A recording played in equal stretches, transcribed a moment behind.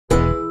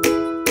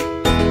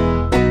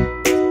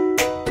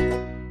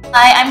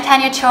Hi, I'm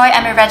Tanya Choy.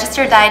 I'm a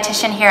registered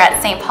dietitian here at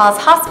St. Paul's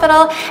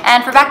Hospital,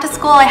 and for back to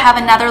school I have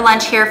another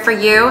lunch here for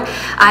you.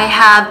 I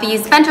have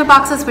these bento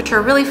boxes which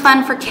are really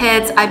fun for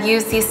kids. I've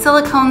used these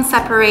silicone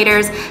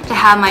separators to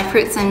have my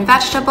fruits and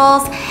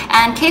vegetables,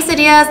 and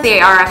quesadillas,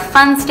 they are a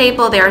fun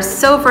staple. They are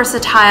so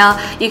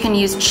versatile. You can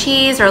use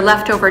cheese or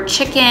leftover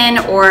chicken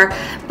or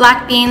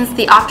black beans.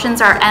 The options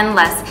are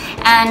endless.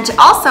 And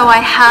also I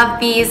have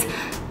these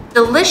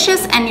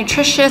delicious and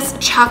nutritious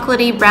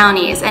chocolatey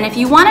brownies. And if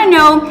you want to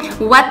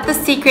know what the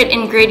secret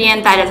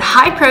ingredient that is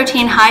high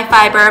protein, high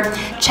fiber,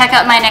 check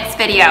out my next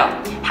video.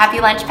 Happy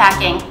lunch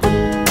packing.